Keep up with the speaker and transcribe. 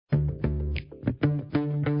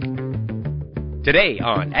Today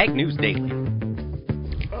on Ag News Daily.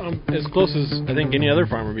 As close as I think any other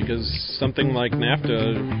farmer, because something like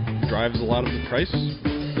NAFTA drives a lot of the price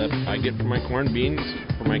that I get for my corn, beans,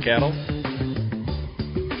 for my cattle.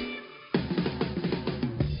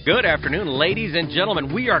 Good afternoon, ladies and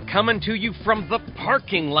gentlemen. We are coming to you from the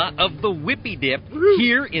parking lot of the Whippy Dip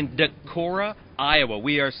here in Decorah, Iowa.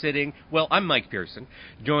 We are sitting, I'm Mike Pearson,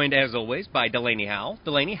 joined as always by Delaney Howell.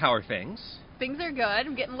 Delaney, how are things? Things are good.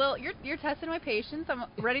 I'm getting a little, you're testing my patience. I'm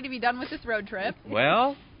ready to be done with this road trip.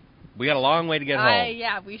 Well, we got a long way to get home.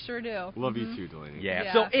 Yeah, we sure do. Love you too, Delaney.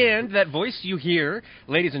 Yeah. So, and that voice you hear,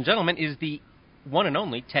 ladies and gentlemen, is the one and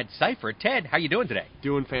only Ted Seifert. Ted, how you doing today?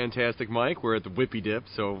 Doing fantastic, Mike. We're at the Whippy Dip,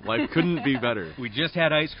 so life couldn't be better. We just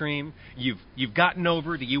had ice cream. You've gotten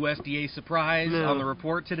over the USDA surprise on the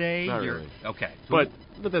report today? Not really. Okay. But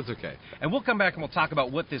that's okay. And we'll come back and we'll talk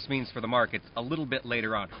about what this means for the markets a little bit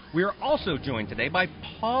later on. We are also joined today by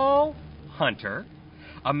Paul Hunter,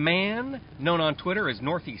 a man known on Twitter as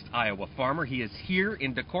Northeast Iowa Farmer. He is here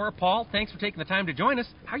in Decorah. Paul, thanks for taking the time to join us.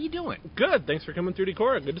 How you doing? Good. Thanks for coming through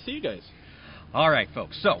Decorah. Good to see you guys. All right,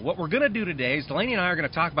 folks. So what we're going to do today is Delaney and I are going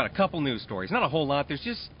to talk about a couple news stories. Not a whole lot. There's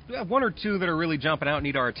just one or two that are really jumping out and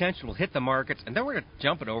need our attention. We'll hit the markets, and then we're going to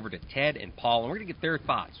jump it over to Ted and Paul, and we're going to get their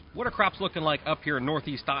thoughts. What are crops looking like up here in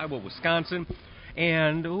Northeast Iowa, Wisconsin?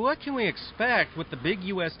 And what can we expect with the big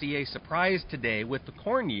USDA surprise today with the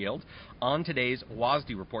corn yield on today's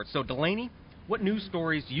WASDE report? So, Delaney, what news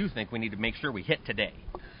stories do you think we need to make sure we hit today?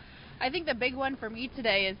 I think the big one for me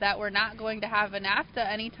today is that we're not going to have a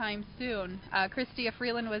NAFTA anytime soon. Chrystia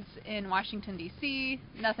Freeland was in Washington, D.C.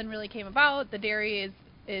 Nothing really came about. The dairy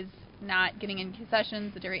is not getting any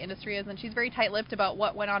concessions. The dairy industry is, and she's very tight-lipped about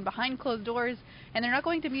what went on behind closed doors, and they're not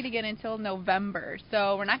going to meet again until November.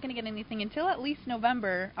 So we're not going to get anything until at least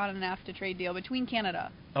November on a NAFTA trade deal between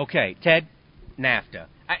Canada. Okay, Ted, NAFTA.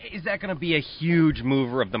 Is that going to be a huge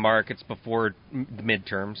mover of the markets before the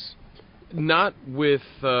midterms? Not as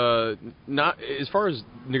far as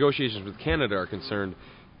negotiations with Canada are concerned.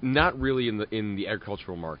 Not really in the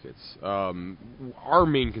agricultural markets. Our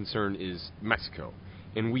main concern is Mexico,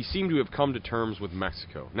 and we seem to have come to terms with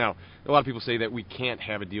Mexico. Now, a lot of people say that we can't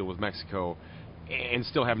have a deal with Mexico and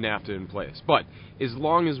still have NAFTA in place. But as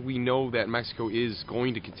long as we know that Mexico is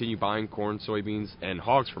going to continue buying corn, soybeans, and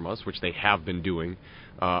hogs from us, which they have been doing,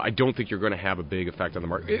 I don't think you're going to have a big effect on the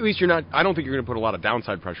market. At least I don't think you're going to put a lot of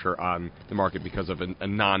downside pressure on the market because of a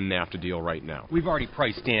non-NAFTA deal right now. We've already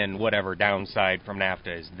priced in whatever downside from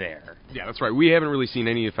NAFTA is there. Yeah, that's right. We haven't really seen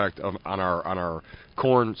any effect on our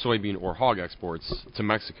corn, soybean, or hog exports to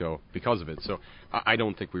Mexico because of it. So I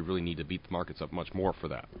don't think we really need to beat the markets up much more for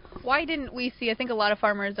that. Why didn't we see, I think a lot of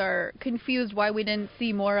farmers are confused why we didn't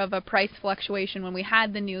see more of a price fluctuation when we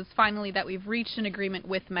had the news finally that we've reached an agreement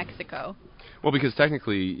with Mexico? Well, because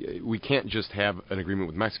technically we can't just have an agreement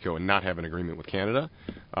with Mexico and not have an agreement with Canada.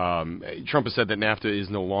 Trump has said that NAFTA is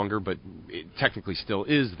no longer, but it technically still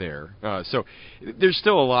is there. So there's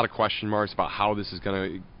still a lot of question marks about how this is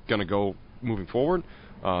going to go moving forward.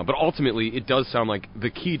 But ultimately, it does sound like the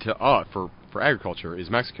key to for agriculture is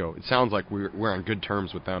Mexico. It sounds like we're on good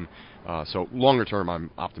terms with them. So longer term,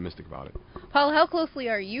 I'm optimistic about it. Paul, how closely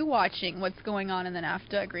are you watching what's going on in the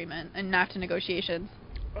NAFTA agreement and NAFTA negotiations?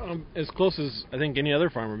 As close as I think any other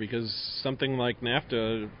farmer, because something like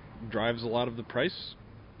NAFTA drives a lot of the price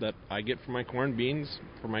that I get for my corn, beans,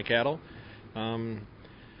 for my cattle.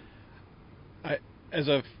 As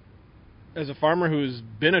a farmer who's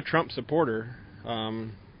been a Trump supporter,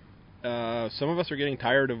 some of us are getting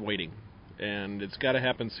tired of waiting, and it's got to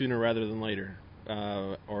happen sooner rather than later,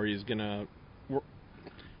 or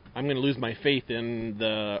I'm going to lose my faith in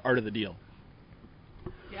the art of the deal.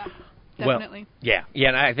 Yeah. Definitely. Well, yeah,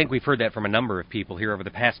 and I think we've heard that from a number of people here over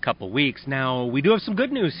the past couple of weeks. Now, we do have some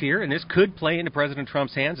good news here, and this could play into President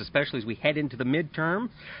Trump's hands, especially as we head into the midterm.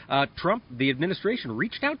 Trump, the administration,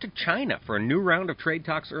 reached out to China for a new round of trade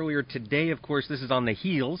talks earlier today. Of course, this is on the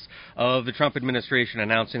heels of the Trump administration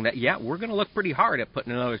announcing that, we're going to look pretty hard at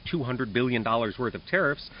putting another $200 billion worth of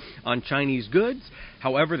tariffs on Chinese goods.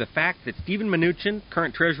 However, the fact that Steven Mnuchin,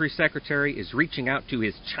 current Treasury Secretary, is reaching out to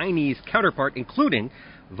his Chinese counterpart, including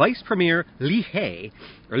Vice Premier Li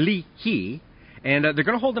He, and they're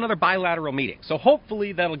going to hold another bilateral meeting. So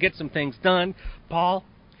hopefully that'll get some things done. Paul,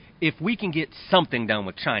 if we can get something done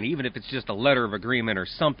with China, even if it's just a letter of agreement or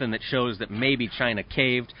something that shows that maybe China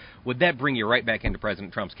caved, would that bring you right back into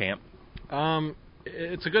President Trump's camp?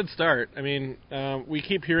 It's a good start. I mean, we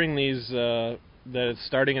keep hearing these that it's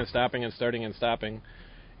starting and stopping and starting and stopping.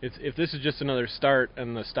 If this is just another start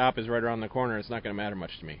and the stop is right around the corner, it's not going to matter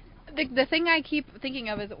much to me. The thing I keep thinking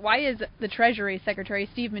of is, why is the Treasury Secretary,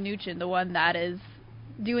 Steve Mnuchin, the one that is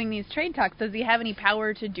doing these trade talks? Does he have any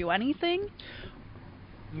power to do anything?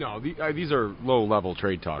 No, these are low-level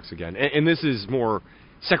trade talks again, and this is more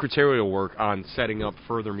secretarial work on setting up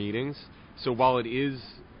further meetings. So while it is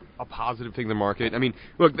a positive thing in the market, I mean,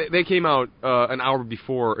 look, they came out an hour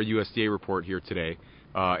before a USDA report here today,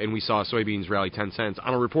 and we saw soybeans rally 10 cents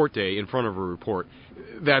on a report day in front of a report.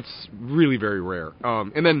 That's really very rare.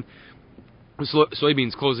 And then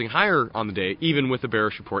soybeans closing higher on the day, even with the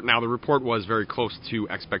bearish report. Now, the report was very close to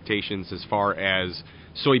expectations as far as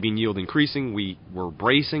soybean yield increasing. We were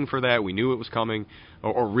bracing for that. We knew it was coming,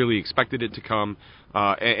 or really expected it to come,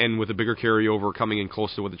 and with a bigger carryover coming in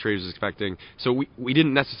close to what the traders was expecting. So we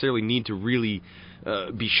didn't necessarily need to really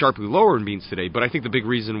be sharply lower in beans today, but I think the big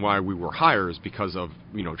reason why we were higher is because of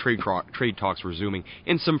trade talks resuming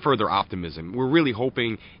and some further optimism. We're really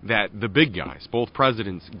hoping that the big guys, both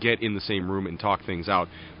presidents, get in the same room and talk things out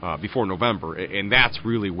before November, and that's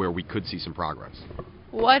really where we could see some progress.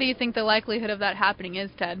 What do you think the likelihood of that happening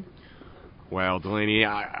is, Ted? Well, Delaney,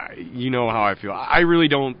 you know how I feel. I really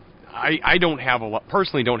don't. I don't have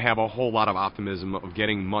personally don't have a whole lot of optimism of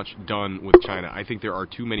getting much done with China. I think there are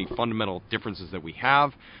too many fundamental differences that we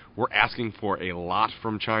have. We're asking for a lot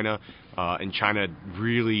from China, and China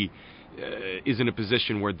really is in a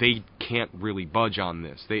position where they can't really budge on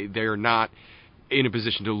this. They're not in a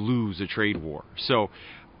position to lose a trade war. So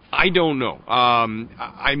I don't know.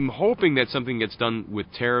 I'm hoping that something gets done with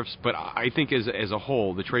tariffs, but I think as a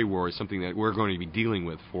whole, the trade war is something that we're going to be dealing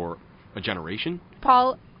with for a generation.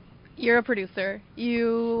 Paul, you're a producer.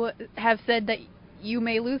 You have said that you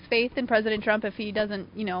may lose faith in President Trump if he doesn't,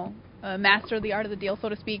 master the art of the deal, so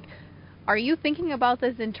to speak. Are you thinking about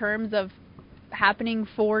this in terms of happening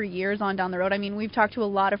 4 years on down the road? I mean, we've talked to a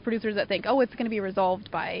lot of producers that think, it's going to be resolved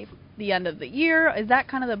by the end of the year. Is that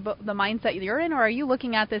kind of the mindset you're in, or are you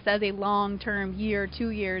looking at this as a long-term year, 2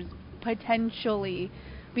 years, potentially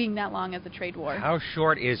being that long as a trade war? How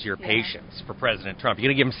short is your patience for President Trump? You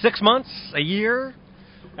going to give him 6 months, a year?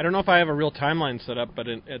 I don't know if I have a real timeline set up, but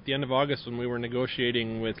at the end of August when we were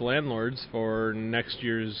negotiating with landlords for next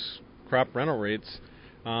year's crop rental rates,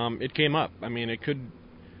 it came up. I mean, it could...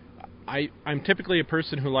 I'm typically a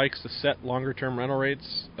person who likes to set longer-term rental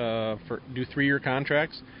rates, do 3-year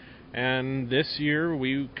contracts, and this year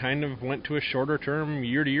we kind of went to a shorter-term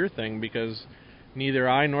year-to-year thing because neither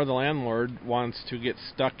I nor the landlord wants to get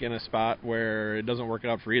stuck in a spot where it doesn't work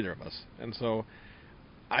out for either of us. And so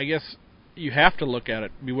I guess you have to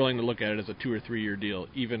be willing to look at it as a 2 or 3 year deal,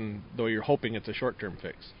 even though you're hoping it's a short-term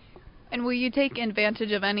fix. And will you take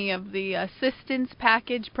advantage of any of the assistance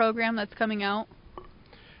package program that's coming out?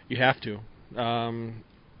 You have to.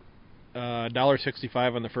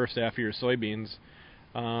 $1.65 on the first half of your soybeans.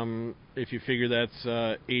 If you figure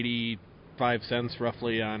that's 85 cents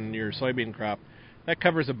roughly on your soybean crop, that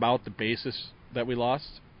covers about the basis that we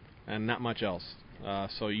lost and not much else.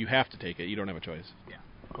 So you have to take it. You don't have a choice. Yeah.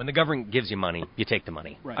 When the government gives you money, you take the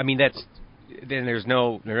money. Right. I mean, then there's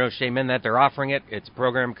no shame in that. They're offering it. It's a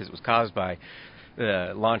program because it was caused by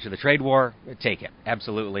the launch of the trade war. Take it.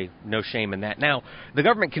 Absolutely. No shame in that. Now, the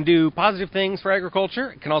government can do positive things for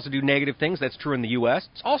agriculture. It can also do negative things. That's true in the U.S.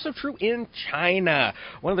 It's also true in China.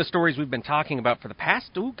 One of the stories we've been talking about for the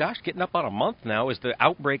past, getting up on a month now, is the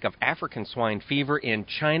outbreak of African swine fever in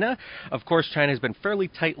China. Of course, China has been fairly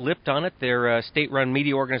tight-lipped on it. Their state-run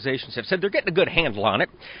media organizations have said they're getting a good handle on it.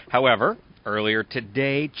 However, earlier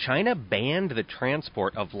today, China banned the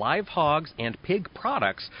transport of live hogs and pig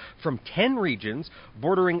products from 10 regions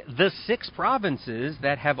bordering the 6 provinces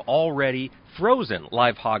that have already frozen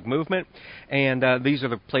live hog movement. And these are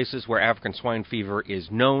the places where African swine fever is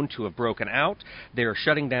known to have broken out. They're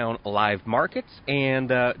shutting down live markets,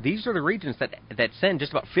 and these are the regions that send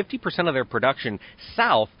just about 50% of their production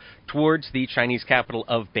south towards the Chinese capital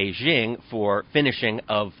of Beijing for finishing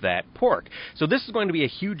of that pork. So this is going to be a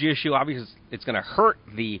huge issue. Obviously, it's going to hurt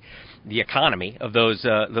the economy of those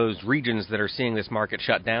regions that are seeing this market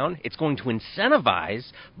shut down. It's going to incentivize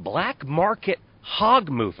black market hog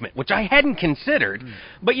movement, which I hadn't considered.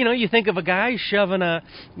 But, you think of a guy shoving a,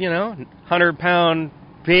 100-pound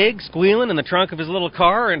pig squealing in the trunk of his little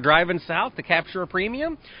car and driving south to capture a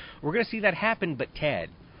premium. We're going to see that happen. But, Ted,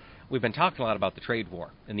 we've been talking a lot about the trade war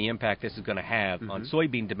and the impact this is going to have on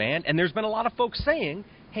soybean demand. And there's been a lot of folks saying,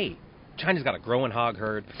 hey, China's got a growing hog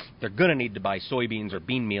herd. They're going to need to buy soybeans or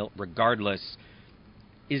bean meal regardless.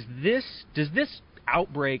 Does this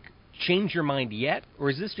outbreak change your mind yet, or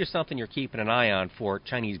is this just something you're keeping an eye on for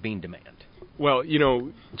Chinese bean demand? Well,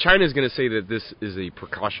 China's going to say that this is a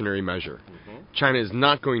precautionary measure. China is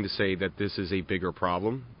not going to say that this is a bigger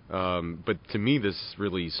problem. But to me, this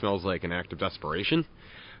really smells like an act of desperation.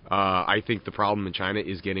 I think the problem in China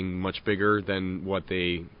is getting much bigger than what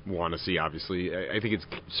they want to see, obviously. I think it's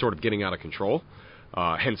sort of getting out of control,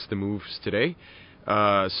 hence the moves today.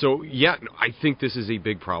 So, yeah, I think this is a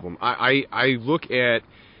big problem. I look at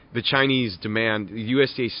the Chinese demand. The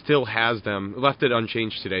USDA still has them, left it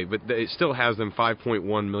unchanged today, but it still has them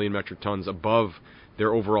 5.1 million metric tons above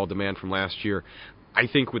their overall demand from last year. I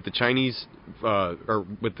think with the Chinese, or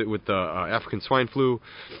with the African swine flu,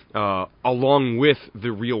 along with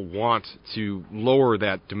the real want to lower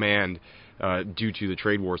that demand due to the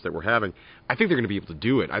trade wars that we're having, I think they're going to be able to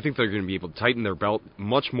do it. I think they're going to be able to tighten their belt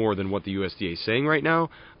much more than what the USDA is saying right now.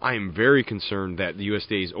 I am very concerned that the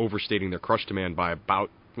USDA is overstating their crush demand by about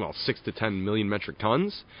 6 to 10 million metric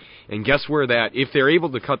tons. And guess where if they're able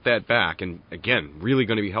to cut that back, and again, really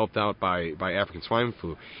going to be helped out by African swine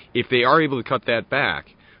flu, if they are able to cut that back,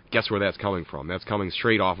 guess where that's coming from? That's coming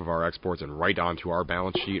straight off of our exports and right onto our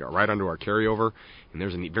balance sheet, or right onto our carryover. And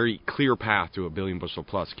there's a very clear path to a billion bushel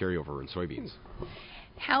plus carryover in soybeans.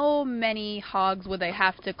 How many hogs would they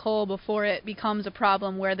have to cull before it becomes a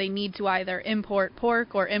problem where they need to either import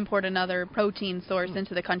pork or import another protein source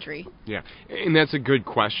into the country? Yeah, and that's a good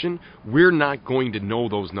question. We're not going to know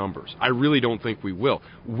those numbers. I really don't think we will.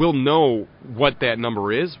 We'll know what that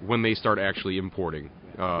number is when they start actually importing.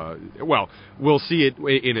 We'll see it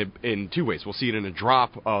in two ways. We'll see it in a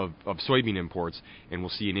drop of soybean imports, and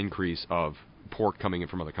we'll see an increase of pork coming in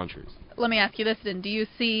from other countries. Let me ask you this then. Do you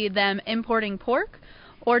see them importing pork,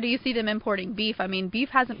 or do you see them importing beef? I mean, beef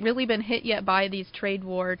hasn't really been hit yet by these trade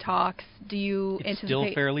war talks. Do you anticipate...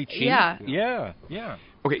 Still fairly cheap? Yeah.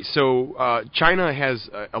 Okay, so China has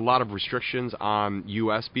a lot of restrictions on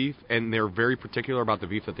U.S. beef, and they're very particular about the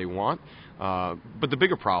beef that they want. But the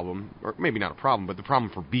bigger problem, or maybe not a problem, but the problem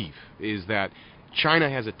for beef is that China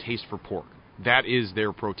has a taste for pork. That is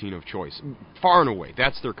their protein of choice, far and away.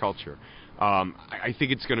 That's their culture. I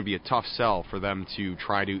think it's going to be a tough sell for them to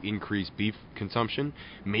try to increase beef consumption.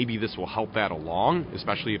 Maybe this will help that along,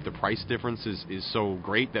 especially if the price difference is so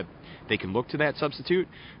great that they can look to that substitute.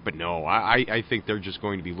 But no, I think they're just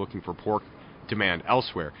going to be looking for pork demand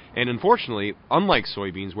elsewhere. And unfortunately, unlike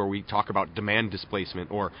soybeans, where we talk about demand displacement,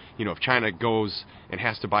 or if China goes and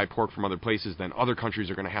has to buy pork from other places, then other countries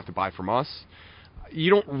are going to have to buy from us. You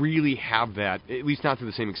don't really have that, at least not to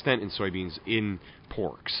the same extent in soybeans, in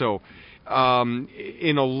pork. So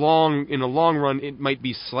in a long run, it might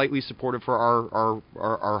be slightly supportive for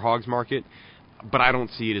our hogs market, but I don't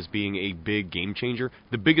see it as being a big game changer.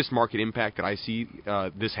 The biggest market impact that I see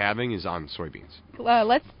this having is on soybeans.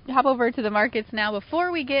 Let's hop over to the markets now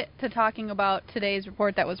before we get to talking about today's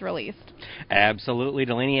report that was released. Absolutely,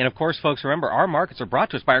 Delaney. And, of course, folks, remember, our markets are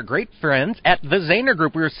brought to us by our great friends at the Zaner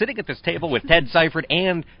Group. We were sitting at this table with Ted Seifert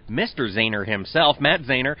and Mr. Zaner himself, Matt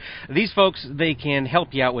Zaner. These folks, they can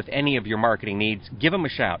help you out with any of your marketing needs. Give them a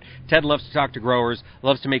shout. Ted loves to talk to growers,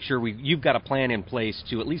 loves to make sure you've got a plan in place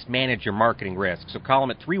to at least manage your marketing risk. So call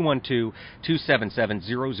them at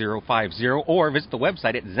 312-277-0050 or visit the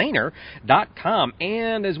website at Zaner.com.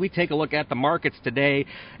 And as we take a look at the markets today,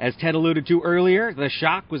 as Ted alluded to earlier, the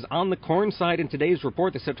shock was on the corn side in today's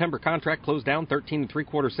report. The September contract closed down 13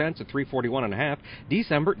 3/4 cents at 341.5.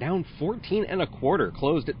 December down 14 1/4,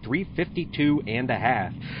 closed at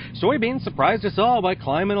 352.5. Soybeans surprised us all by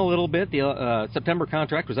climbing a little bit. The September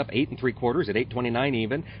contract was up 8 3/4 at 829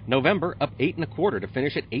 even. November up 8 1/4 to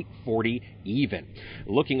finish at 840 even.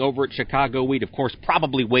 Looking over at Chicago wheat, of course,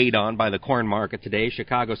 probably weighed on by the corn market today.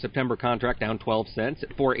 Chicago September contract down 12 cents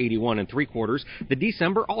at 481 3/4. The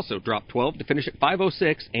December also dropped 12 to finish at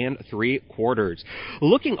 506 3/4.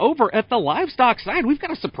 Looking over at the livestock side, we've got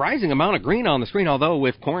a surprising amount of green on the screen, although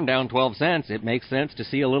with corn down 12 cents, it makes sense to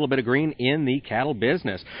see a little bit of green in the cattle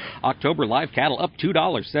business. October live cattle up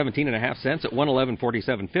 $2.17.5 at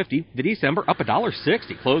 111.4750. The December up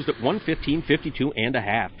 $1.60, closed at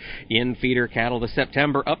 115.52.5. In feeder cattle, the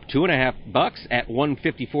September up $2.50 at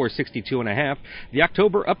 154.62.5. The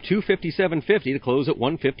October up $257.50 to close at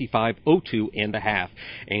 155.02.5.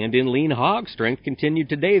 And in lean hog, strength continued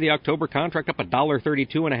today. The October contract up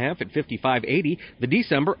 $1.32.5 at 55.80. The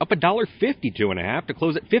December up $1.52.5 to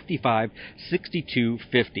close at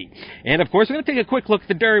 55.62.50. And of course, we're going to take a quick look at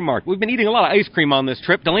the dairy market. We've been eating a lot of ice cream on this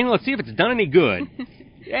trip. Delaney, let's see if it's done any good.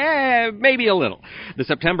 Yeah, maybe a little. The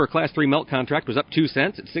September Class 3 milk contract was up 2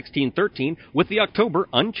 cents at 16.13, with the October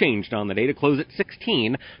unchanged on the day to close at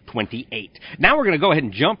 16.28. Now we're going to go ahead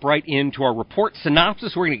and jump right into our report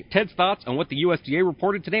synopsis. We're going to get Ted's thoughts on what the USDA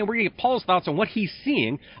reported today, and we're going to get Paul's thoughts on what he's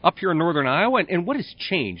seeing up here in northern Iowa and what has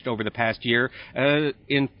changed over the past year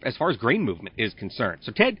as far as grain movement is concerned.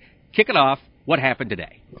 So, Ted, kick it off. What happened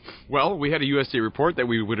today? Well, we had a USDA report that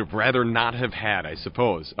we would have rather not have had, I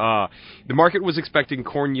suppose. The market was expecting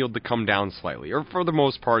corn yield to come down slightly, or for the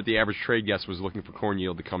most part, the average trade guess was looking for corn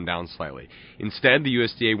yield to come down slightly. Instead, the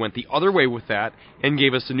USDA went the other way with that and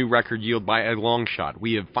gave us a new record yield by a long shot.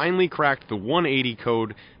 We have finally cracked the 180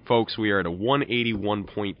 code, folks. We are at a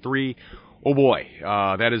 181.3. Oh boy,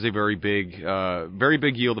 that is a very big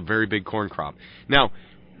yield, a very big corn crop. Now,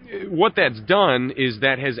 what that's done is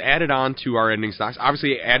that has added on to our ending stocks.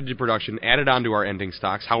 Obviously, added to production, added on to our ending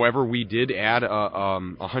stocks. However, we did add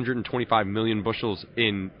 125 million bushels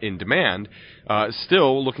in demand,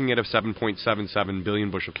 still looking at a 7.77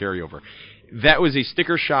 billion bushel carryover. That was a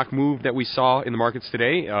sticker shock move that we saw in the markets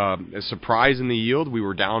today. A surprise in the yield. We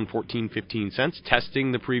were down 15 cents,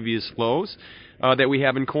 testing the previous lows that we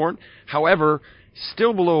have in corn. However,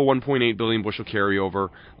 still below a 1.8 billion bushel carryover.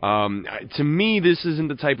 To me, this isn't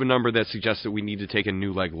the type of number that suggests that we need to take a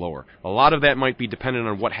new leg lower. A lot of that might be dependent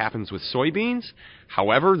on what happens with soybeans.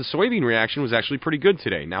 However, the soybean reaction was actually pretty good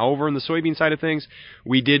today. Now, over on the soybean side of things,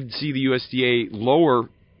 we did see the USDA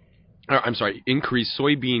increase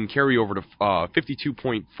soybean carryover to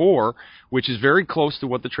 52.4, which is very close to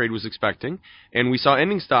what the trade was expecting. And we saw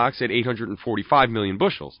ending stocks at 845 million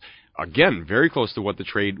bushels. Again, very close to what the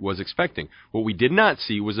trade was expecting. What we did not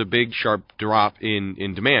see was a big, sharp drop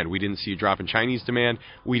in demand. We didn't see a drop in Chinese demand.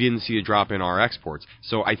 We didn't see a drop in our exports.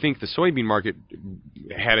 So I think the soybean market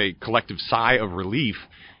had a collective sigh of relief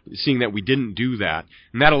seeing that we didn't do that,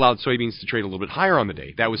 and that allowed soybeans to trade a little bit higher on the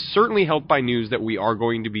day. That was certainly helped by news that we are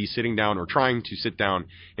going to be sitting down or trying to sit down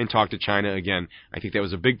and talk to China again. I think that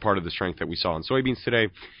was a big part of the strength that we saw in soybeans today.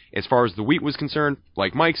 As far as the wheat was concerned,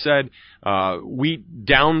 like Mike said, wheat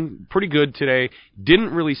down pretty good today. Didn't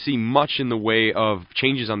really see much in the way of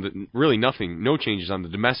changes on no changes on the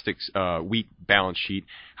domestic wheat balance sheet.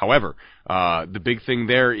 However, the big thing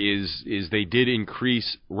there is they did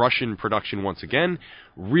increase Russian production once again,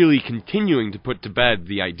 really continuing to put to bed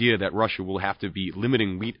the idea that Russia will have to be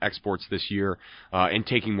limiting wheat exports this year and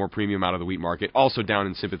taking more premium out of the wheat market, also down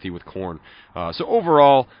in sympathy with corn. So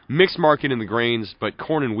overall, mixed market in the grains, but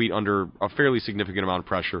corn and wheat under a fairly significant amount of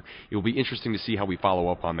pressure. It will be interesting to see how we follow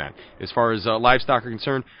up on that. As far as livestock are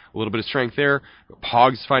concerned, a little bit of strength there.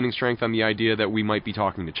 Hogs finding strength on the idea that we might be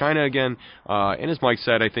talking to China again. And as Mike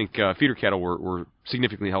said, I think feeder cattle were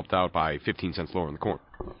significantly helped out by 15 cents lower in the corn.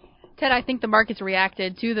 Ted, I think the markets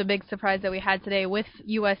reacted to the big surprise that we had today with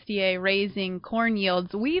USDA raising corn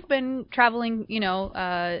yields. We've been traveling,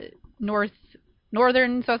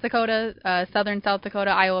 northern South Dakota, southern South Dakota,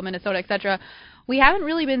 Iowa, Minnesota, etc. We haven't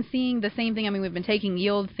really been seeing the same thing. I mean, we've been taking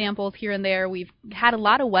yield samples here and there. We've had a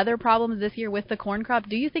lot of weather problems this year with the corn crop.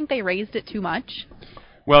 Do you think they raised it too much?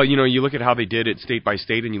 Well, you look at how they did it state by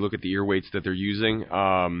state, and you look at the ear weights that they're using.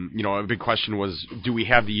 A big question was, do we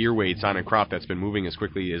have the ear weights on a crop that's been moving as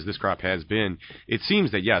quickly as this crop has been? It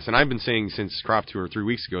seems that yes, and I've been saying since crop 2 or 3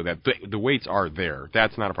 weeks ago that the weights are there.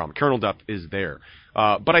 That's not a problem. Kernel depth is there.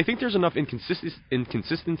 But I think there's enough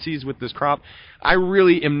inconsistencies with this crop. I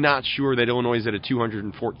really am not sure that Illinois is at a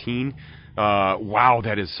 214. Wow,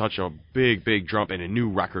 that is such a big, big jump and a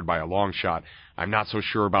new record by a long shot. I'm not so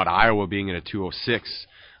sure about Iowa being at a 206.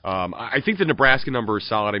 I think the Nebraska number is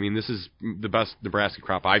solid. I mean, this is the best Nebraska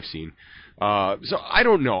crop I've seen. So I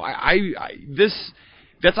don't know.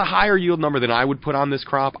 That's a higher yield number than I would put on this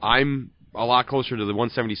crop. I'm a lot closer to the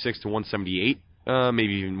 176 to 178,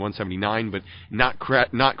 maybe even 179, but not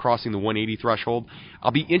crossing the 180 threshold. I'll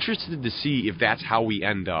be interested to see if that's how we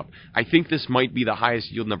end up. I think this might be the highest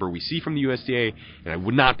yield number we see from the USDA, and I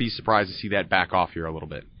would not be surprised to see that back off here a little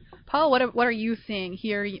bit. Paul, what are you seeing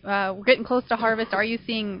here? We're getting close to harvest. Are you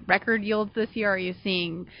seeing record yields this year? Are you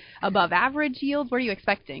seeing above average yields? What are you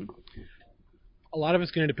expecting? A lot of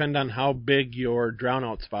it's going to depend on how big your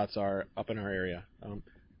drown-out spots are up in our area.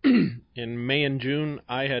 In May and June,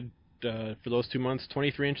 I had, for those 2 months,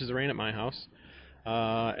 23 inches of rain at my house.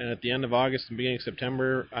 And at the end of August and beginning of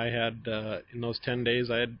September, I had, in those 10 days,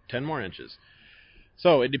 I had 10 more inches.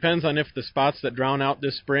 So it depends on if the spots that drown out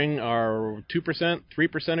this spring are 2%,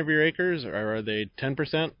 3% of your acres, or are they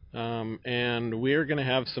 10%. And we're going to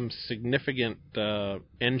have some significant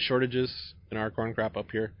end shortages in our corn crop up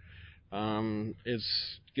here. That's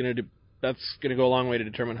going to go a long way to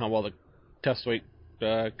determine how well the test weight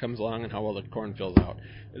comes along and how well the corn fills out.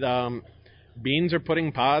 Beans are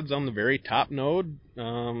putting pods on the very top node,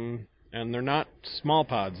 and they're not small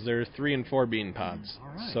pods. They're 3 and 4 bean pods. All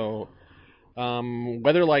right. So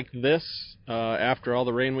weather like this, after all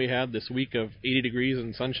the rain we had this week of 80 degrees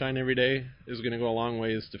and sunshine every day, is going to go a long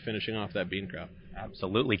ways to finishing off that bean crop.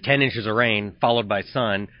 Absolutely. 10 inches of rain followed by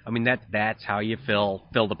sun. I mean, that's how you fill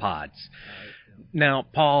the pods. Now,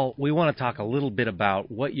 Paul, we want to talk a little bit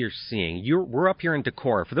about what you're seeing. We're up here in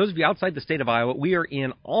Decorah. For those of you outside the state of Iowa, we are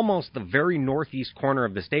in almost the very northeast corner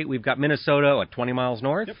of the state. We've got Minnesota at 20 miles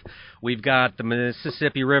north. Yep. We've got the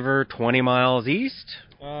Mississippi River 20 miles east.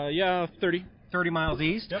 30. 30 miles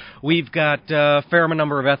east. Yep. We've got a fair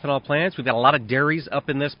number of ethanol plants. We've got a lot of dairies up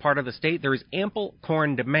in this part of the state. There is ample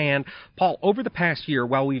corn demand. Paul, over the past year,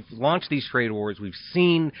 while we've launched these trade wars, we've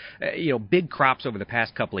seen big crops over the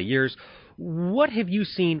past couple of years. What have you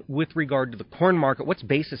seen with regard to the corn market? What's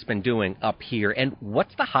Basis been doing up here? And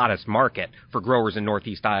what's the hottest market for growers in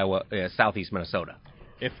northeast Iowa, southeast Minnesota?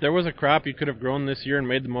 If there was a crop you could have grown this year and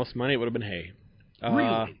made the most money, it would have been hay.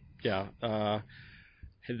 Really? Yeah.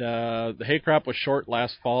 The hay crop was short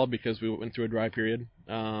last fall because we went through a dry period.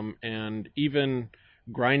 And even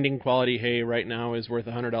grinding quality hay right now is worth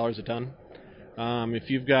 $100 a ton. If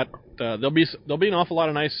you've got, there'll be an awful lot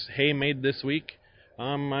of nice hay made this week.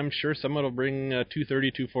 I'm sure someone will bring $230,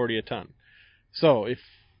 $240 a ton. So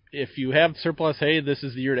if you have surplus hay, this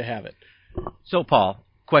is the year to have it. So, Paul,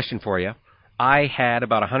 question for you. I had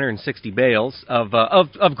about 160 bales of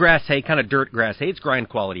grass hay, kind of dirt grass hay. It's grind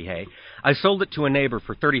quality hay. I sold it to a neighbor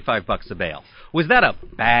for $35 a bale. Was that a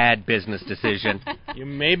bad business decision? You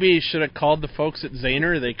maybe should have called the folks at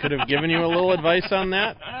Zaner. They could have given you a little advice on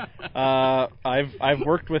that. I've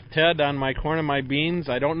worked with Ted on my corn and my beans.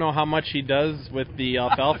 I don't know how much he does with the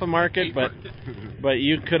alfalfa market, but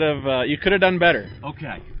you could have done better.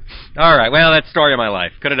 Okay. All right. Well, that's the story of my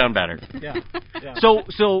life. Could have done better. Yeah.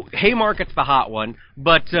 So hay market's the hot one,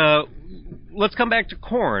 but let's come back to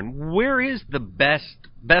corn. Where is the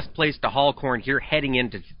best place to haul corn here heading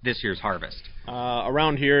into this year's harvest?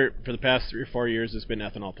 Around here for the past 3 or 4 years, it's been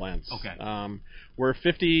ethanol plants. Okay. We're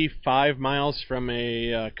 55 miles from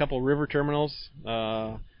a couple river terminals,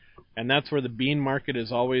 and that's where the bean market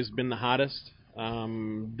has always been the hottest.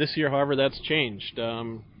 This year, however, that's changed.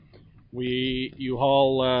 You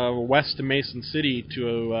haul west to Mason City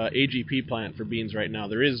to a AGP plant for beans right now.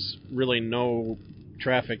 There is really no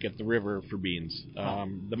traffic at the river for beans.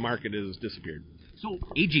 The market has disappeared. So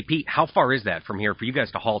AGP, how far is that from here for you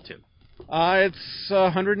guys to haul to? It's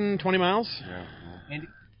 120 miles. Yeah. And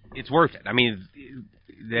it's worth it. I mean,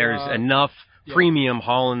 there's enough premium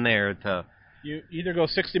hauling there to... You either go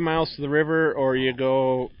 60 miles to the river, or you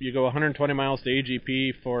go 120 miles to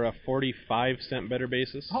AGP for a 45-cent better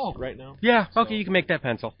basis right now. Yeah, okay, you can make that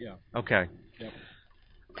pencil. Yeah. Okay. Yep.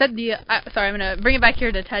 Ted, I'm going to bring it back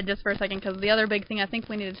here to Ted just for a second, because the other big thing I think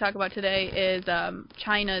we need to talk about today is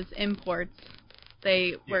China's imports.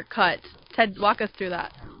 They were cut. Ted, walk us through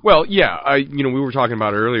that. Well, yeah, we were talking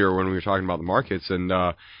about it earlier when we were talking about the markets, and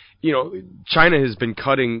China has been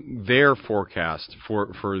cutting their forecast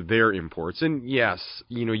for their imports. And yes,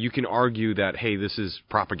 you can argue that, hey, this is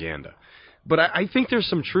propaganda. But I think there's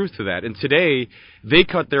some truth to that. And today, they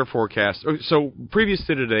cut their forecast. So previous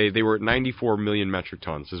to today, they were at 94 million metric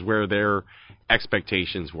tons is where their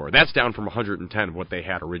expectations were. That's down from 110 of what they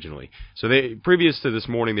had originally. So previous to this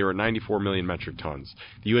morning, they were at 94 million metric tons.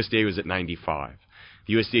 The USDA was at 95.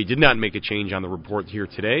 The USDA did not make a change on the report here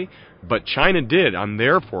today, but China did on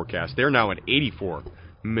their forecast. They're now at 84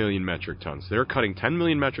 million metric tons. They're cutting 10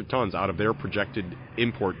 million metric tons out of their projected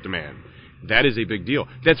import demand. That is a big deal.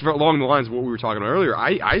 That's along the lines of what we were talking about earlier.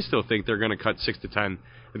 I still think they're going to cut 6 to 10.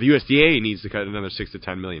 The USDA needs to cut another 6 to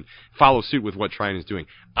 10 million. Follow suit with what China is doing.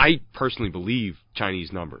 I personally believe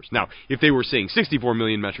Chinese numbers. Now, if they were saying 64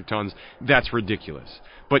 million metric tons, that's ridiculous.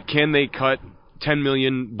 But can they cut 10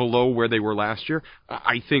 million below where they were last year?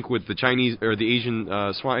 I think with the Chinese or the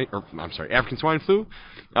African swine flu,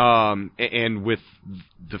 and with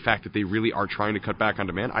the fact that they really are trying to cut back on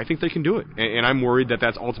demand, I think they can do it. And I'm worried that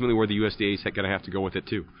that's ultimately where the USDA is going to have to go with it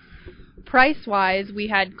too. Price-wise, we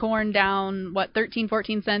had corn down, 13,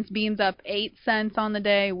 14 cents, beans up 8 cents on the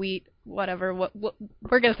day, wheat, whatever. We're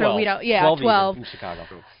going to throw wheat out. Yeah, 12. In Chicago.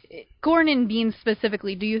 Corn and beans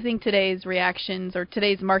specifically, do you think today's reactions or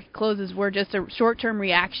today's market closes were just a short-term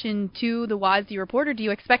reaction to the WASDE report, or do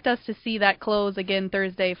you expect us to see that close again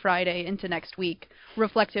Thursday, Friday, into next week,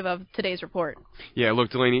 reflective of today's report? Yeah, look,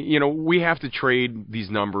 Delaney, we have to trade these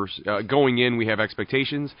numbers. Going in, we have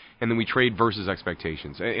expectations, and then we trade versus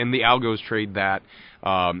expectations. And the algos trade that.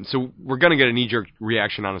 So we're going to get a knee-jerk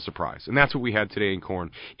reaction on a surprise. And that's what we had today in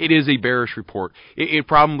corn. It is a bearish report. It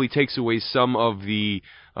probably takes away some of the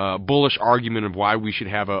bullish argument of why we should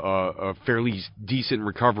have a fairly decent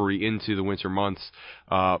recovery into the winter months.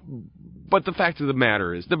 But the fact of the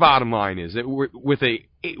matter is, the bottom line is that with a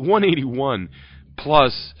 181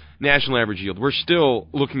 plus national average yield, we're still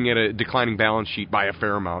looking at a declining balance sheet by a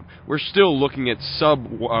fair amount. We're still looking at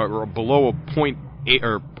or below a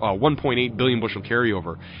 1.8 billion bushel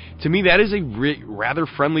carryover. To me, that is a rather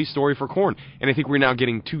friendly story for corn, and I think we're now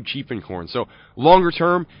getting too cheap in corn. So longer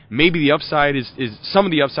term, maybe the upside is some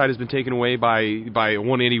of the upside has been taken away by a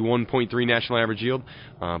 181.3 national average yield,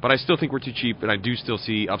 but I still think we're too cheap, and I do still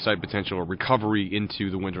see upside potential or recovery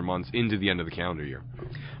into the winter months, into the end of the calendar year.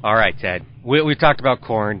 All right, Ted. We've talked about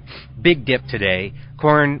corn. Big dip today.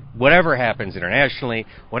 Corn, whatever happens internationally,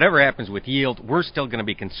 whatever happens with yield, we're still going to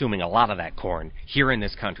be consuming a lot of that corn here in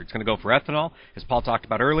this country. It's going to go for ethanol, as Paul talked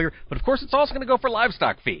about earlier, but of course it's also going to go for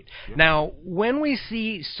livestock feed. Yep. Now, when we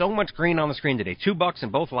see so much green on the screen today, $2 in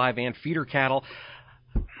both live and feeder cattle,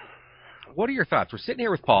 what are your thoughts? We're sitting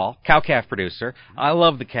here with Paul, cow-calf producer. I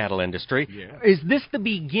love the cattle industry. Yeah. Is this the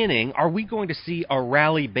beginning? Are we going to see a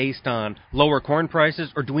rally based on lower corn prices,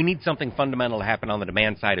 or do we need something fundamental to happen on the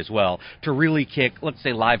demand side as well to really kick, let's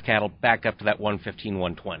say, live cattle back up to that 115,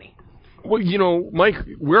 120? Well, Mike,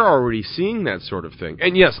 we're already seeing that sort of thing.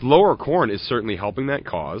 And yes, lower corn is certainly helping that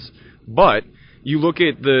cause, but you look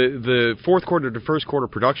at the fourth quarter to first quarter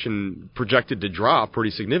production projected to drop pretty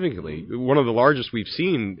significantly, one of the largest we've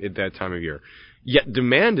seen at that time of year. Yet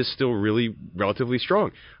demand is still really relatively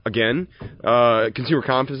strong. Again, consumer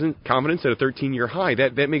confidence at a 13-year high.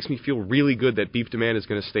 That makes me feel really good that beef demand is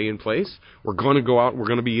going to stay in place. We're going to go out and we're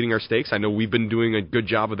going to be eating our steaks. I know we've been doing a good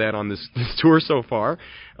job of that on this tour so far.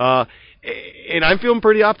 And I'm feeling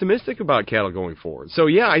pretty optimistic about cattle going forward. So,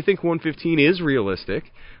 yeah, I think 115 is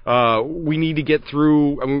realistic. We need to get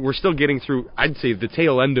through, we're still getting through, I'd say, the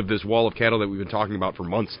tail end of this wall of cattle that we've been talking about for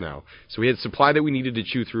months now. So we had supply that we needed to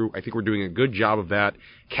chew through. I think we're doing a good job of that.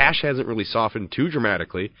 Cash hasn't really softened too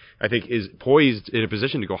dramatically. I think is poised in a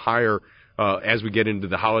position to go higher as we get into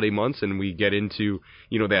the holiday months and we get into,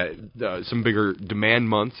 some bigger demand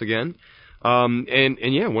months again. And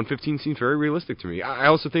yeah, 115 seems very realistic to me. I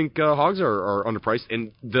also think hogs are underpriced,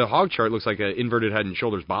 and the hog chart looks like an inverted head and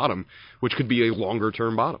shoulders bottom, which could be a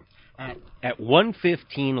longer-term bottom. At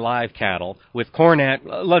 115 live cattle, with corn at,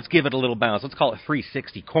 let's give it a little bounce, let's call it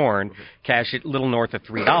 360 corn, cash it a little north of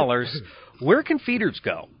 $3, where can feeders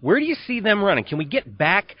go? Where do you see them running? Can we get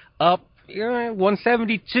back up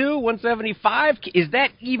 172, 175? Is that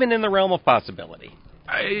even in the realm of possibility?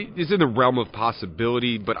 It's in the realm of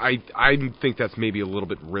possibility, but I think that's maybe a little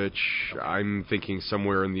bit rich. I'm thinking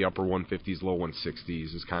somewhere in the upper 150s, low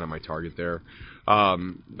 160s is kind of my target there.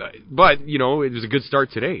 But, it was a good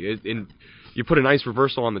start today. And you put a nice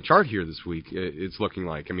reversal on the chart here this week, it's looking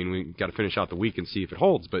like. I mean, we've got to finish out the week and see if it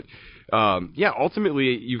holds. But,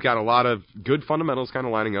 ultimately, you've got a lot of good fundamentals kind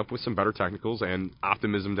of lining up with some better technicals and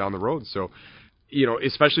optimism down the road. So,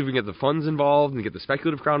 especially if we get the funds involved and get the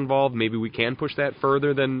speculative crowd involved, maybe we can push that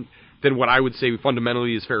further than what I would say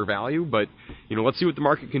fundamentally is fair value. But, let's see what the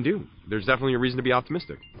market can do. There's definitely a reason to be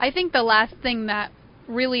optimistic. I think the last thing that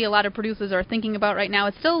really a lot of producers are thinking about right now,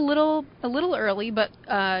 it's still a little early, but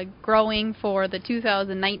growing for the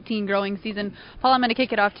 2019 growing season. Paul, I'm going to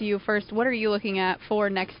kick it off to you first. What are you looking at for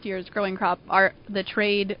next year's growing crop? Are the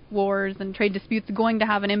trade wars and trade disputes going to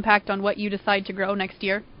have an impact on what you decide to grow next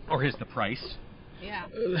year? Or is the price? Yeah.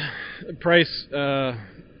 Price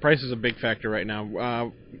is a big factor right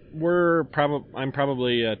now. I'm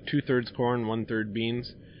probably 2/3 corn, 1/3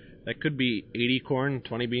 beans. That could be 80 corn,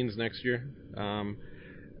 20 beans next year.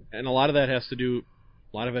 And a lot of that has to do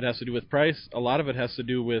with price. A lot of it has to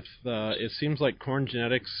do with it seems like corn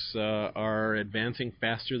genetics are advancing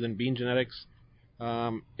faster than bean genetics.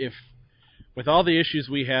 If with all the issues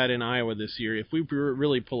we had in Iowa this year, if we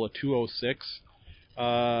really pull a 206,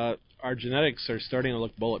 our genetics are starting to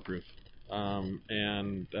look bulletproof.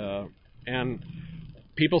 And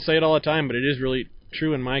people say it all the time, but it is really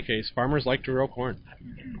true in my case. Farmers like to grow corn.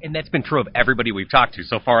 And that's been true of everybody we've talked to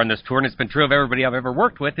so far on this tour, and it's been true of everybody I've ever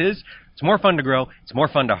worked with, is it's more fun to grow, it's more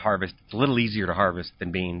fun to harvest, it's a little easier to harvest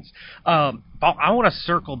than beans. I want to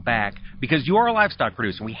circle back, because you are a livestock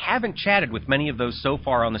producer. We haven't chatted with many of those so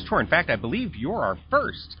far on this tour. In fact, I believe you're our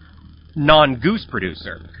first non-goose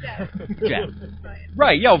producer. Jeff.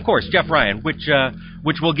 Right, yeah, of course, Jeff Ryan, which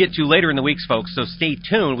we'll get to later in the weeks, folks, so stay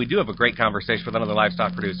tuned. We do have a great conversation with another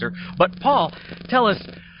livestock producer. But, Paul, tell us,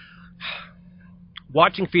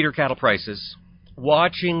 watching feeder cattle prices,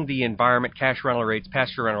 watching the environment, cash rental rates,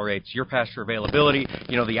 pasture rental rates, your pasture availability,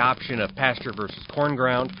 the option of pasture versus corn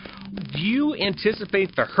ground, do you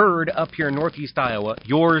anticipate the herd up here in northeast Iowa,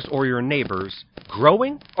 yours or your neighbors,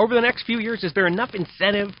 growing over the next few years? Is there enough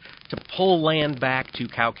incentive to pull land back to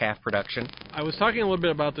cow-calf production? I was talking a little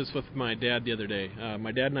bit about this with my dad the other day.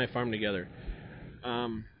 My dad and I farm together.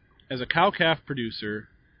 As a cow-calf producer,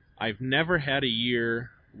 I've never had a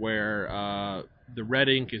year where the red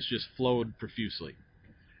ink is just flowed profusely.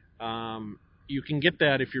 You can get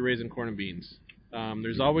that if you're raising corn and beans.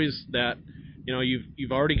 There's always that,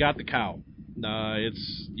 you've already got the cow.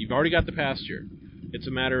 You've already got the pasture. It's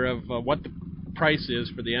a matter of what the price is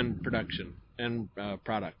for the end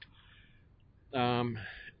product.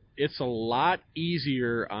 It's a lot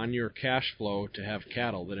easier on your cash flow to have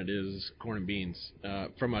cattle than it is corn and beans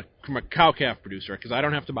from a cow calf producer, because I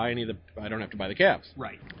don't have to buy the calves.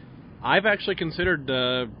 Right. I've actually considered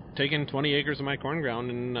taking 20 acres of my corn ground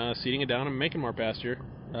and seeding it down and making more pasture,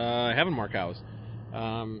 having more cows.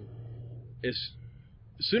 It's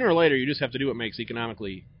sooner or later you just have to do what makes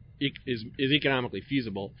economically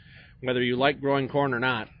feasible, whether you like growing corn or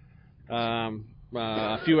not.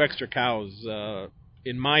 A few extra cows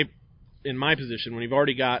in my position, when you've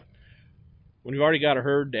already got a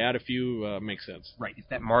herd, to add a few makes sense. Right, it's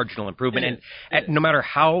that marginal improvement, and no matter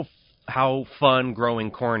how fun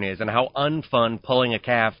growing corn is and how unfun pulling a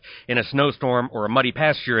calf in a snowstorm or a muddy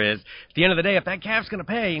pasture is, at the end of the day, if that calf's going to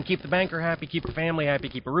pay and keep the banker happy, keep the family happy,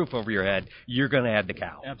 keep a roof over your head, you're going to add the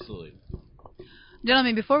cow. Absolutely.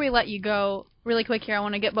 Gentlemen, before we let you go, really quick here, I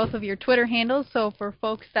want to get both of your Twitter handles, so for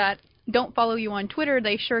folks that don't follow you on Twitter,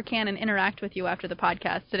 they sure can and interact with you after the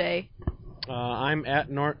podcast today. I'm at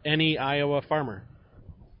any Iowa farmer.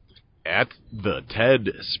 At the Ted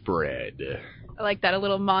Spread. I like that, a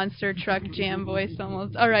little monster truck jam voice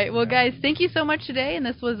almost. All right, well, guys, thank you so much today, and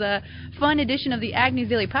this was a fun edition of the Ag News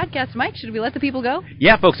Daily Podcast. Mike, should we let the people go?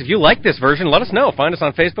 Yeah, folks, if you like this version, let us know. Find us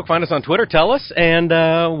on Facebook, find us on Twitter, tell us, and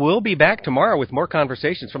we'll be back tomorrow with more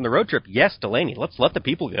conversations from the road trip. Yes, Delaney, let's let the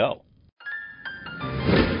people go.